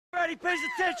Everybody pays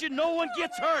attention, no one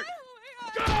gets hurt.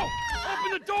 Go!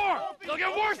 Open the door! They'll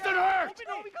get worse than hurt!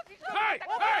 Hey!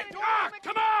 Hey! Ah!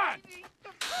 Come on!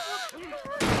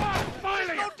 Oh,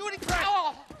 finally! Don't do anything!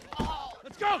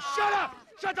 Let's go! Shut up!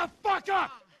 Shut the fuck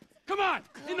up! Come on!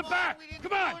 In the back!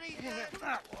 Come on!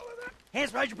 Hands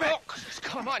behind your back. Oh,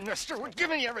 come on, mister. We're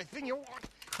giving you everything you want.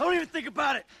 Don't even think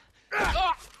about it.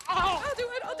 I'll do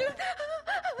it.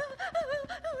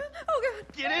 Oh, God.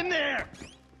 Get in there.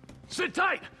 Sit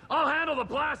tight! I'll handle the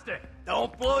plastic!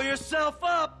 Don't blow yourself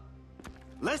up.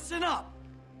 Listen up.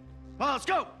 Well, let's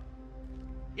go.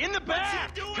 In the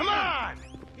back. Come on.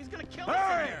 He's gonna kill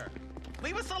us in here.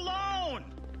 Leave us alone.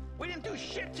 We didn't do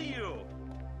shit to you.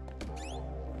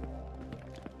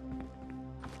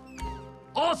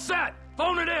 All set!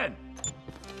 Phone it in!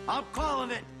 I'm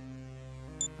calling it.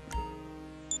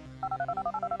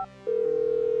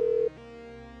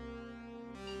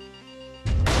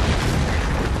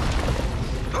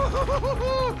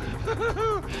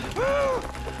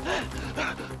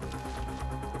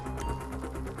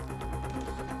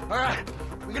 All right,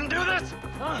 we gonna do this?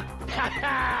 Huh?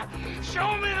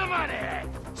 Show me the money!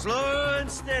 Slow and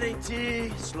steady, T.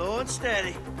 Slow and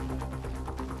steady.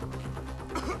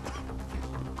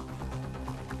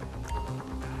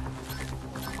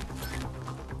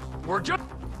 We're just...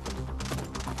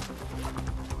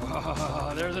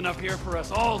 Oh, there's enough here for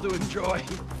us all to enjoy.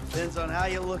 Depends on how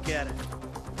you look at it.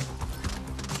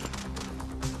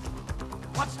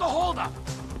 What's the holdup?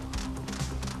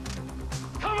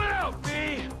 Coming out, B!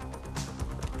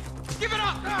 Give it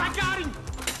up! I got him!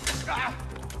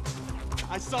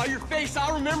 I saw your face.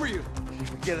 I'll remember you. You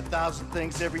forget 1,000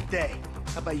 things every day.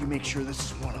 How about you make sure this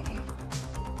is one of them?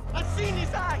 I've seen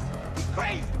his eyes. He's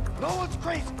crazy. No one's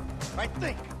crazy. I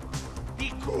think.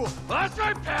 Be cool. That's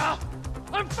right, pal!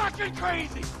 I'm fucking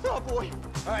crazy! Oh, boy.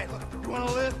 All right, look. You want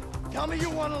to live? Tell me you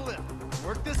want to live.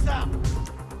 Work this out.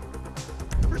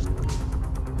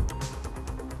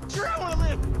 Sure, I want to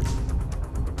live.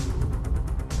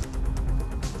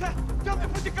 Tell me to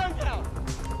put the gun down.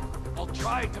 I'll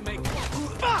try to make...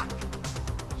 Fuck!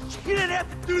 You didn't have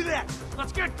to do that.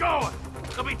 Let's get going!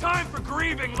 There'll be time for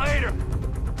grieving later.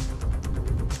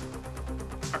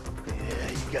 Yeah,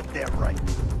 you got that right.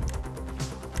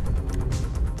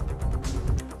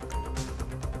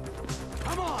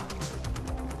 Come on!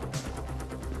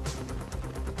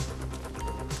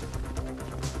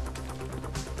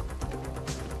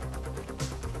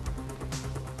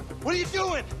 What are you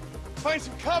doing? Find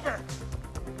some cover.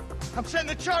 I'm setting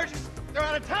the charges. They're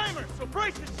on a timer, so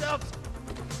brace yourselves.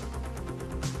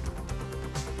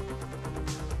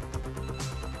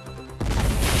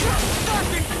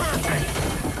 Fucking perfect!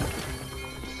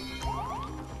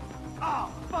 Oh,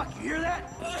 fuck, you hear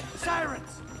that?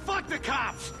 Sirens! Fuck the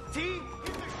cops. T.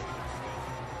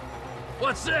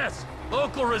 What's this?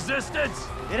 Local resistance?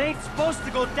 It ain't supposed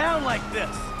to go down like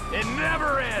this. It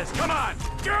never is! Come on,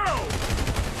 go!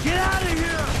 Get out of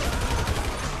here!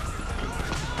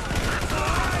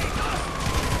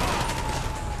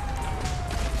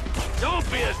 Don't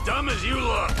be as dumb as you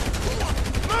look!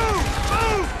 Move!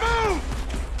 Move! Move!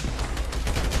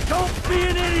 Don't be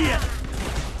an idiot!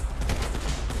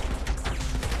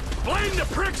 Blame the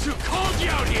pricks who called you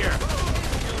out here!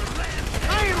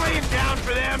 I ain't laying down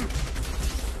for them.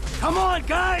 Come on,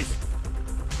 guys!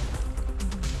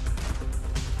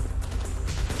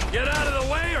 Get out of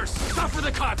the way or suffer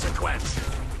the consequence!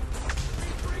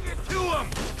 Bring it to them.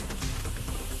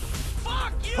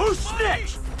 Fuck you, Who buddy.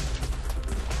 snitched?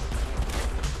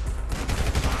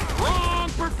 Wrong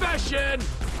profession!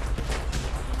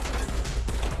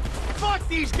 Fuck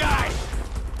these guys.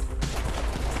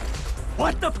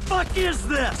 What the fuck is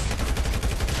this?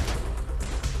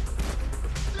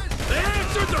 They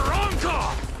answered the wrong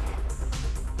call!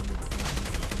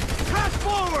 Press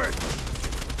forward.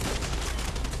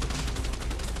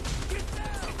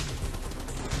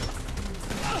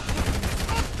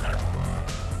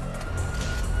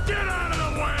 Get out of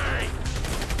the way!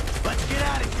 Let's get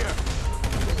out of here.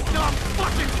 Dumb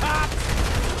fucking cops.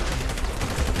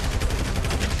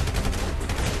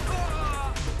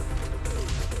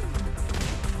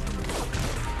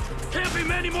 Can't be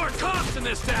many more cops in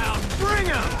this town! Bring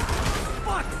him!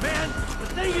 Fuck, man! The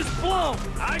thing is blown!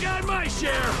 I got my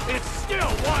share! It's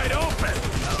still wide open!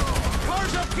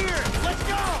 Cars up here. Let's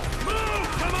go. Move!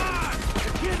 Come on!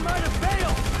 The kid might have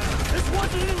failed! This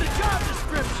wasn't in the job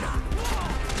description!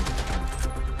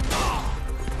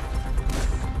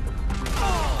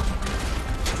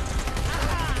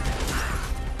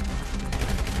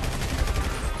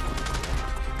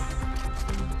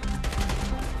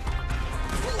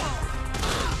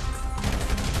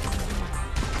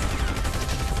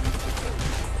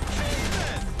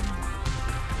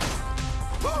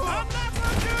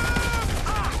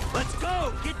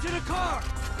 to the car!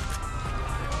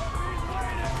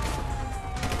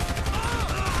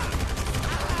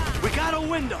 We got a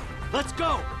window. Let's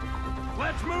go.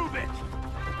 Let's move it.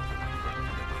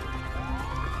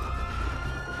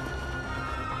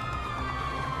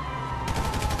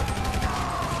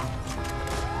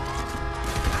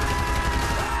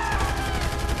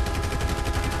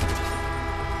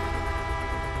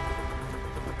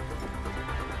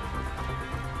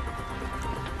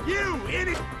 You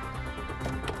idiot!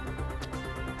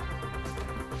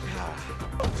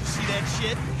 Did you see that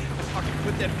shit? Fucking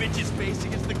put that bitch's face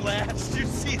against the glass. Did you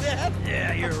see that?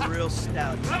 Yeah, you're a real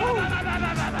stout. Fuck,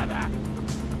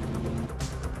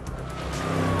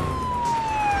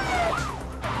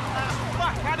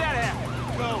 how'd that happen?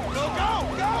 Go, go, go,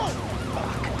 go!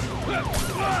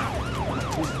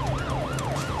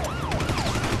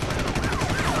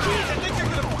 Jeez, I think you're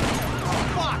gonna... Oh,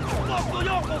 fuck! Local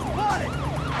yokels spotted!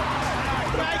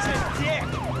 Guy's a dick!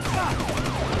 Fuck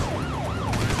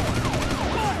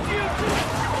you!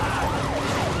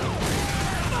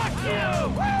 Fuck you!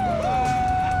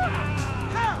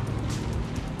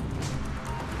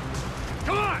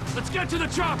 Come on, let's get to the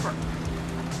chopper.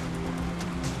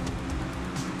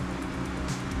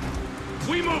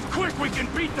 We move quick, we can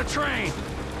beat the train.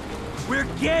 We're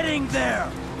getting there!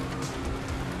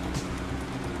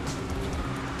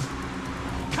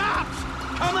 Cops!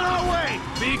 Coming our way!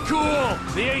 Be cool.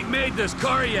 They ain't made this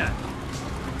car yet.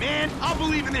 Man, I'll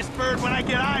believe in this bird when I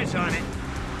get eyes on it.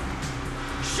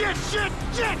 Shit, shit,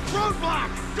 shit! Roadblock!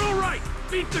 Go right.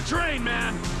 Beat the train,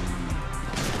 man.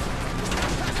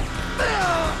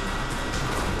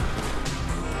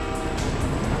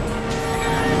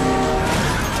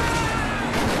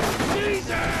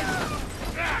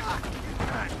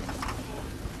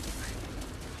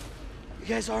 You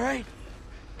guys all right?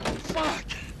 Fuck!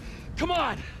 Come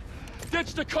on!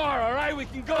 Ditch the car, all right? We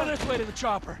can go this way to the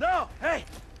chopper. No! Hey!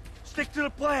 Stick to the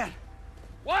plan!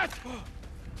 What?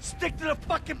 Stick to the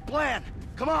fucking plan!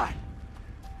 Come on!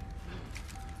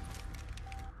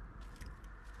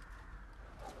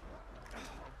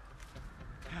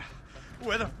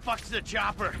 Where the fuck's the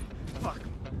chopper? Fuck.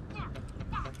 Fuck.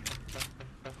 Fuck.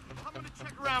 I'm gonna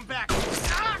check around back.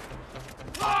 Ah!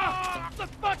 Ah! The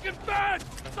fucking bed!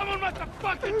 Someone must have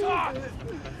fucking talked!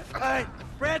 Alright,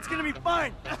 Brad's gonna be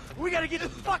fine! We gotta get the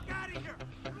fuck out of here!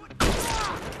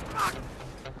 Ah! Fuck!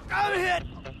 I'm hit!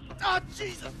 Oh,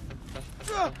 Jesus!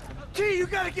 T, you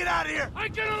gotta get out of here!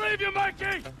 I'm gonna leave you,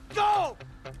 Mikey! Go!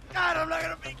 God, I'm not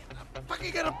gonna make it! I'm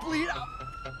fucking gonna bleed out!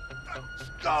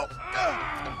 Go!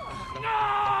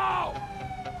 No!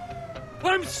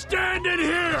 I'm standing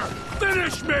here!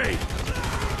 Finish me!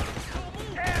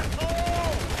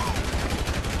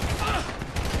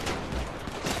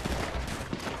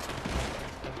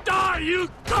 Die, you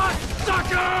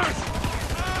cocksuckers!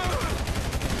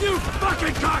 You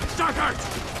fucking cocksuckers!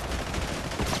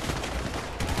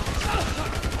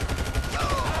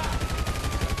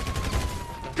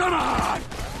 Come on!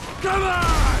 Come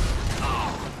on!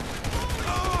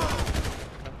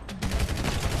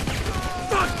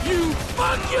 Fuck you!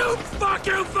 Fuck you! Fuck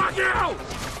you! Fuck you!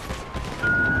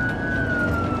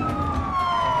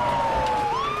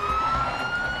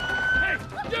 Hey!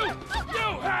 You! You!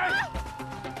 Hey!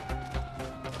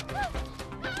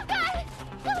 Guys!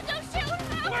 Don't shoot!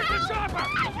 Where's the chopper? I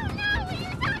don't know what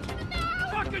you're talking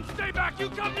about! Fucking stay back! You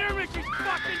come near me! She's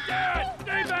fucking dead!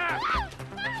 Stay back! Oh,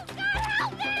 God,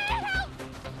 help me! Help!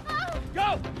 Oh. Go!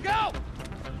 Go!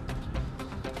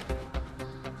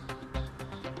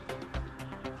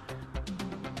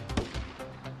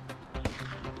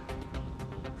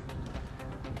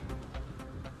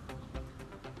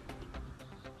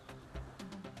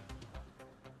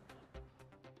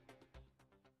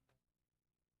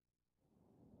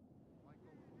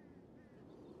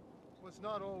 Was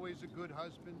not always a good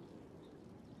husband,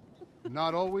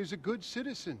 not always a good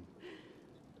citizen.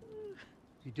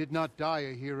 He did not die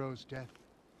a hero's death,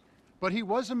 but he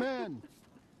was a man.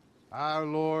 Our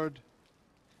Lord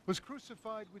was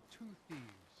crucified with 2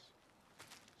 thieves,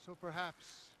 so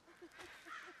perhaps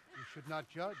we should not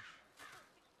judge.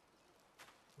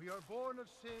 We are born of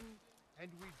sin, and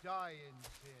we die in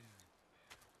sin.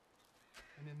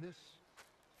 And in this,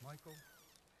 Michael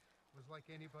was like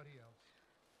anybody else.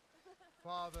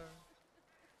 Father,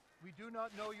 we do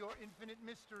not know your infinite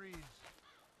mysteries,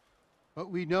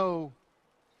 but we know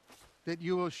that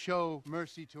you will show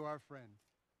mercy to our friend.